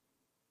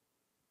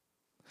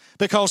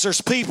 Because there's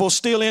people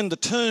still in the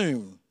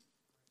tomb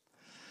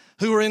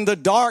who are in the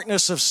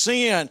darkness of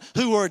sin,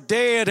 who are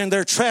dead in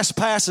their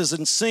trespasses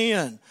and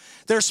sin.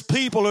 There's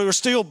people who are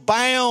still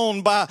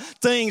bound by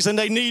things and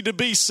they need to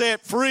be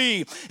set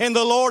free. And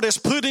the Lord is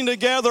putting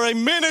together a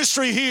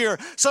ministry here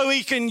so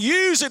He can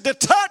use it to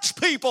touch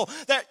people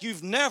that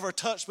you've never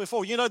touched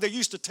before. You know, they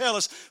used to tell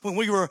us when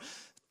we were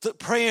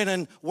praying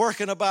and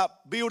working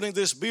about building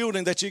this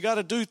building that you got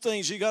to do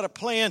things, you got to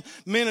plan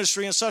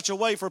ministry in such a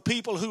way for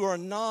people who are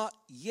not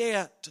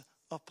yet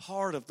a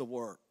part of the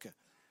work.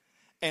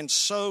 And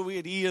so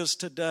it is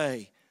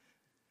today.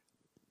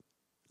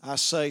 I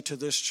say to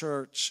this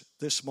church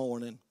this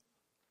morning,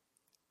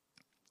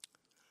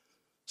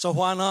 so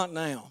why not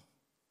now?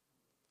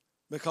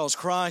 Because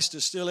Christ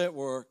is still at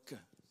work.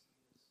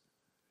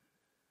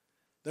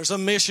 There's a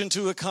mission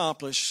to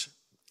accomplish.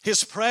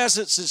 His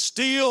presence is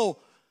still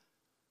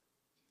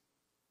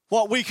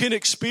what we can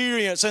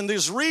experience, and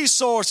there's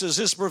resources,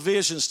 His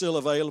provision still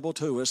available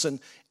to us. And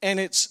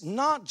it's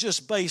not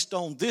just based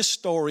on this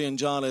story in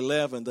John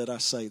 11 that I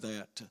say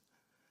that,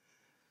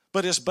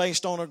 but it's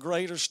based on a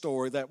greater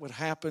story that would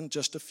happen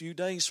just a few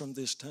days from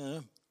this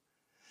time,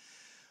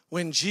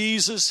 when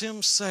Jesus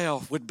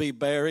Himself would be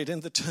buried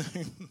in the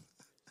tomb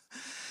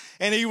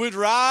and He would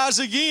rise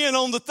again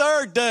on the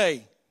 3rd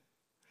day,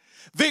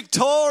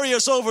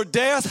 victorious over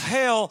death,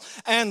 hell,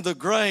 and the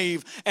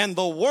grave. And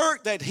the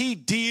work that He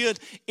did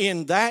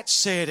in that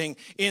setting,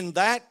 in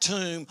that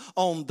tomb,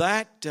 on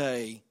that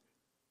day,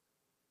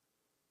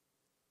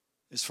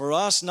 is for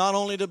us not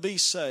only to be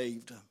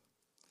saved,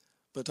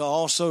 but to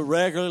also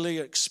regularly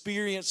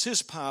experience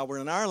His power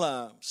in our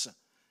lives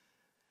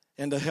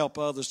and to help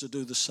others to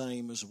do the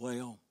same as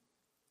well.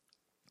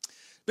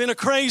 It's been a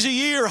crazy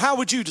year. How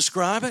would you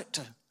describe it?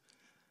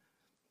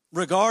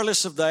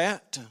 Regardless of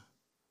that,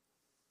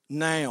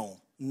 now,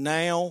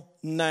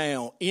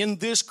 in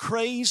this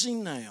crazy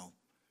now,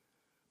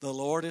 the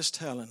Lord is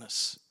telling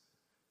us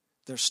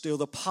there's still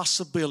the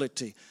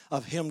possibility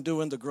of Him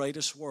doing the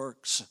greatest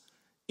works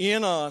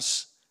in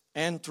us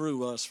and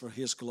through us for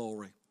His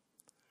glory.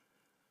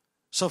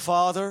 So,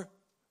 Father,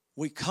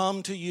 we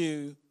come to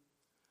You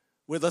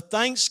with a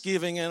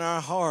thanksgiving in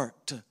our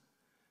heart,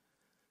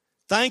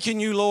 thanking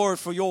You, Lord,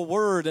 for Your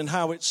word and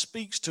how it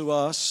speaks to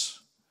us.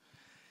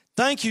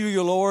 Thank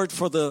You, Lord,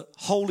 for the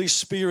Holy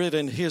Spirit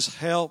and His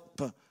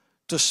help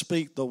to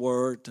speak the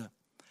word.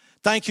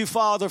 Thank You,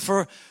 Father,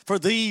 for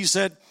these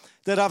that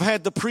I've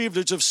had the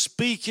privilege of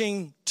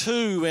speaking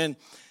to, and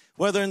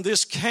whether on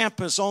this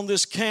campus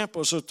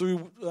or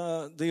through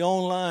the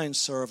online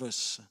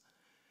service.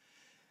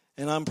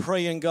 And I'm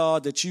praying,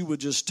 God, that You would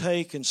just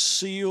take and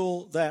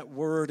seal that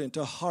word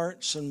into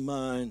hearts and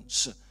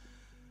minds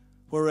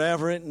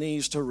wherever it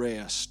needs to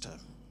rest.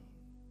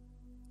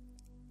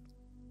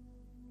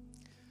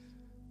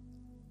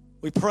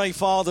 We pray,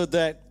 Father,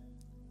 that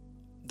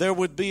there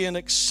would be an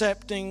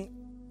accepting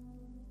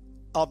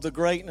of the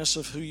greatness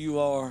of who You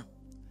are.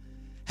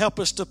 Help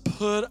us to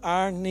put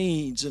our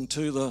needs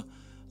into the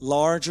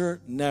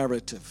larger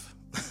narrative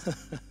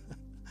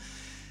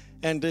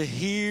and to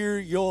hear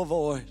Your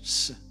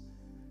voice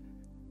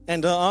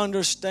and to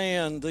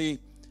understand the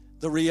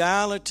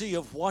reality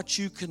of what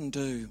You can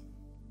do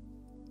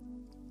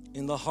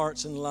in the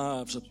hearts and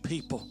lives of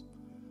people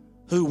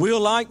who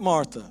will, like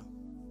Martha,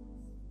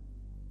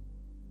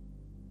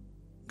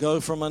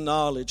 go from a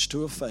knowledge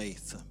to a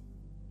faith.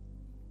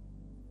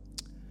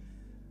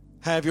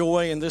 Have Your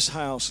way in this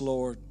house,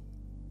 Lord.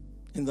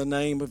 In the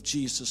name of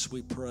Jesus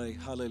we pray.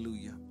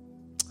 Hallelujah.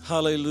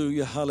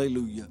 Hallelujah.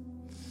 Hallelujah.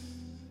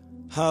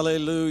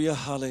 Hallelujah.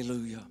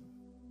 Hallelujah.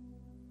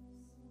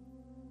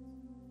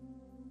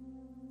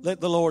 Let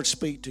the Lord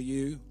speak to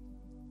you.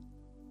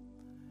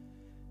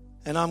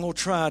 And I'm going to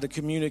try to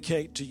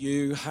communicate to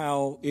you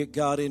how it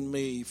got in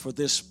me for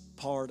this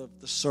part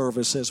of the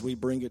service as we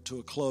bring it to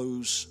a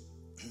close.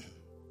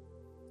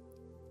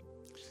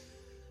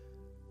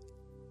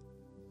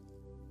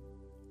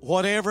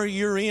 Whatever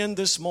you're in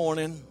this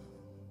morning,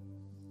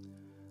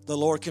 the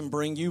Lord can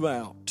bring you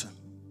out.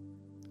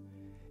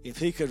 If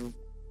He could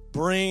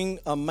bring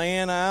a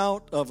man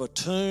out of a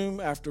tomb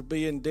after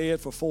being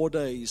dead for 4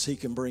 days, He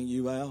can bring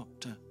you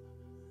out.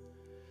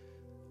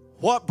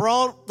 What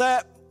brought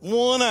that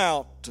one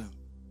out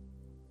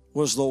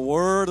was the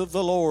word of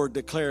the Lord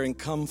declaring,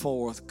 "Come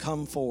forth,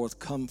 come forth,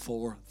 come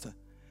forth."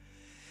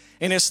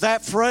 And it's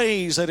that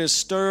phrase that has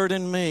stirred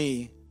in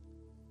me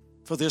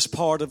for this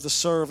part of the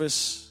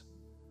service,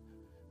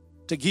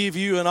 to give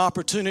you an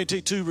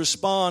opportunity to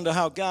respond to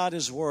how God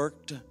has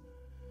worked.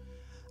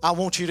 I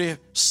want you to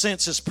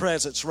sense His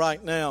presence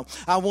right now.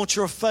 I want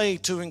your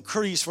faith to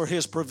increase for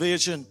His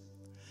provision.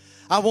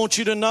 I want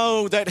you to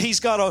know that He's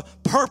got a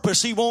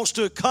purpose He wants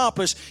to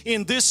accomplish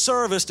in this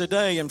service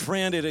today. And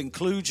friend, it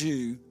includes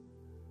you.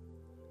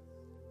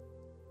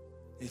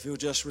 If you'll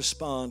just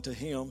respond to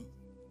Him.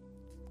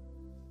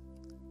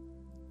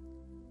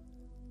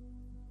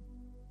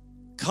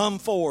 Come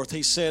forth,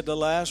 He said to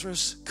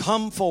Lazarus.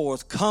 Come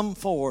forth, come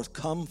forth,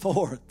 come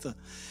forth.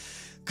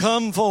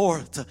 Come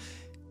forth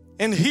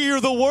and hear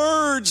the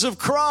words of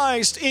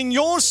Christ in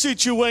your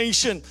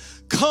situation.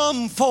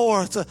 Come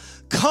forth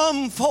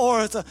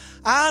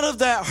out of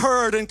that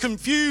hurt and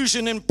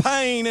confusion and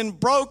pain and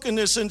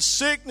brokenness and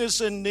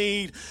sickness and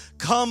need.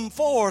 Come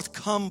forth,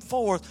 come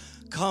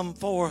forth, come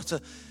forth.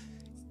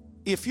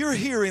 If you're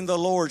hearing the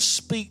Lord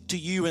speak to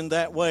you in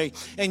that way,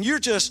 and you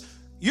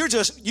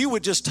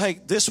would just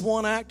take this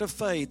one act of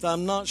faith.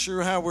 I'm not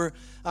sure how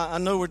I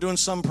know we're doing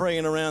some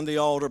praying around the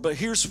altar, but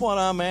here's what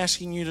I'm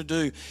asking you to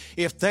do.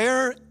 If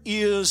there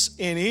is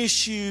an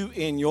issue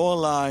in your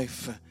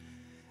life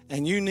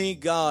and you need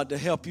God to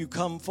help you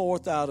come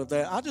forth out of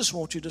that, I just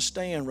want you to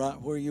stand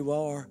right where you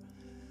are.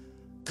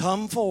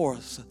 Come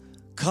forth,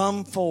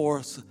 come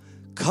forth,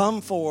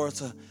 come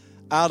forth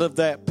out of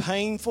that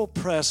painful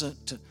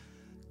present.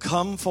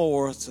 Come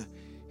forth.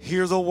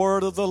 Hear the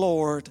word of the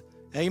Lord.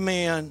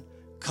 Amen.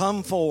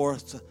 Come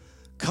forth,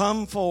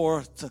 come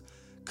forth,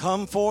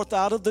 come forth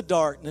out of the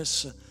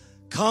darkness,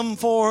 come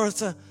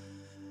forth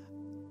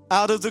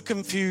out of the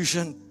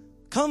confusion,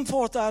 come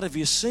forth out of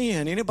your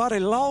sin. Anybody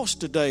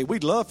lost today?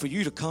 We'd love for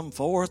you to come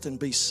forth and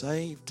be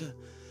saved.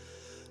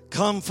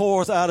 Come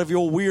forth out of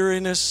your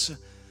weariness,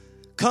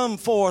 come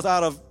forth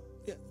out of,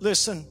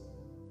 listen,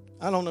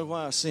 I don't know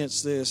why I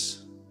sense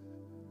this.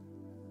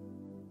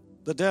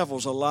 The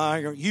devil's a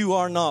liar. You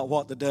are not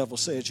what the devil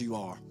says you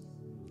are.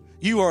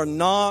 You are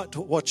not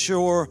what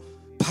your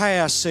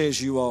past says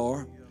you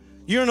are.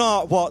 You're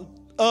not what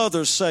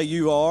others say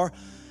you are.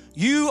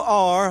 You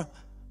are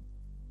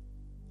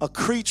a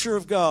creature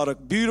of God, a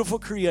beautiful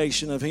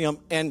creation of Him.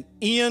 And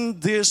in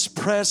this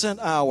present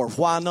hour,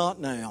 why not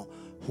now?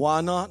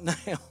 Why not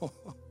now?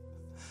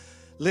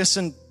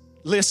 Listen.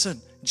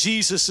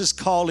 Jesus is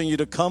calling you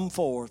to come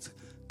forth.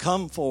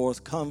 Come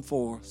forth, come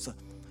forth.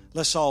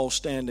 Let's all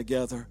stand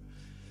together.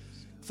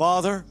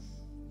 Father,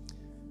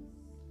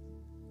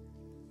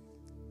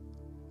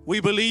 we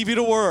believe you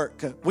to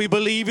work. We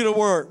believe you to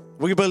work.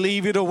 We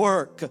believe you to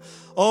work.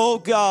 Oh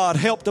God,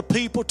 help the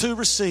people to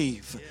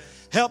receive.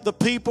 Help the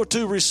people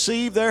to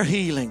receive their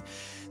healing.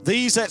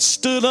 These that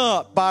stood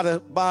up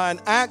by an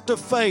act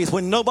of faith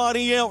when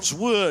nobody else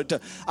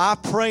would, I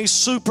pray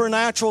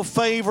supernatural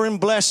favor and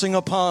blessing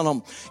upon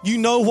them. You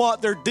know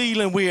what they're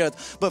dealing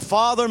with. But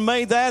Father,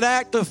 may that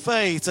act of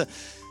faith,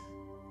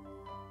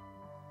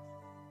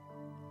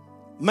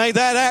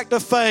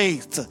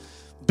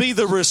 be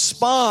the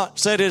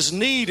response that is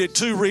needed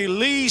to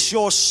release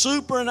your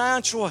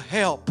supernatural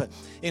help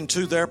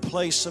into their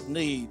place of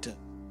need.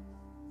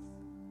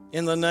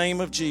 In the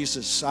name of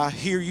Jesus, I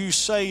hear you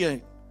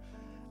saying,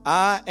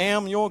 I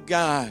am your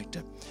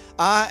guide.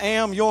 I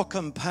am your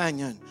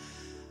companion.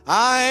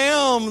 I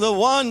am the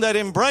one that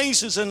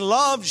embraces and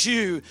loves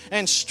you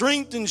and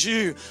strengthens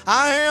you.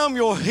 I am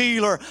your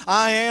healer.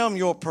 I am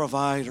your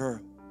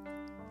provider.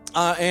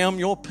 I am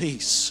your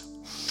peace.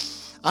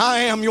 I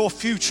am your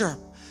future.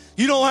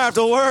 You don't have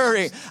to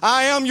worry.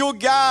 I am your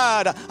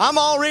guide. I'm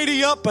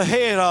already up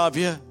ahead of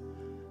you.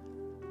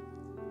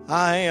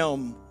 I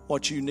am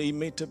what you need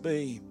me to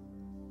be.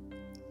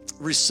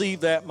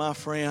 Receive that, my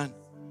friend.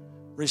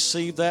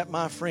 Receive that,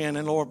 my friend.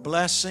 And Lord,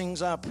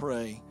 blessings, I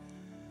pray.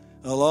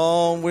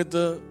 Along with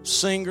the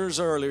singers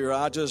earlier,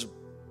 I just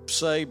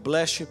say,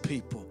 bless your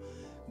people.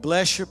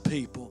 Bless your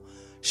people.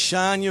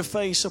 Shine your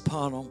face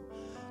upon them.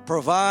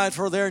 Provide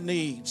for their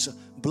needs.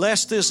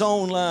 Bless this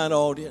online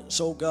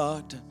audience, oh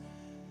God.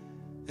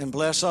 And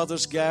bless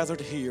others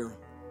gathered here.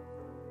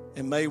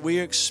 And may we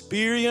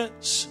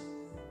experience,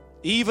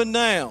 even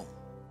now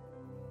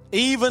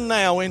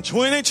in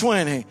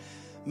 2020,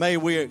 may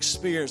we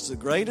experience the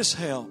greatest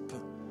help,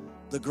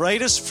 the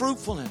greatest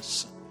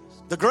fruitfulness,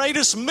 the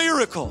greatest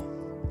miracle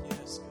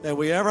that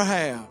we ever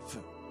have.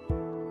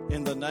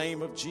 In the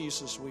name of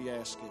Jesus, we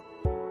ask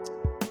it.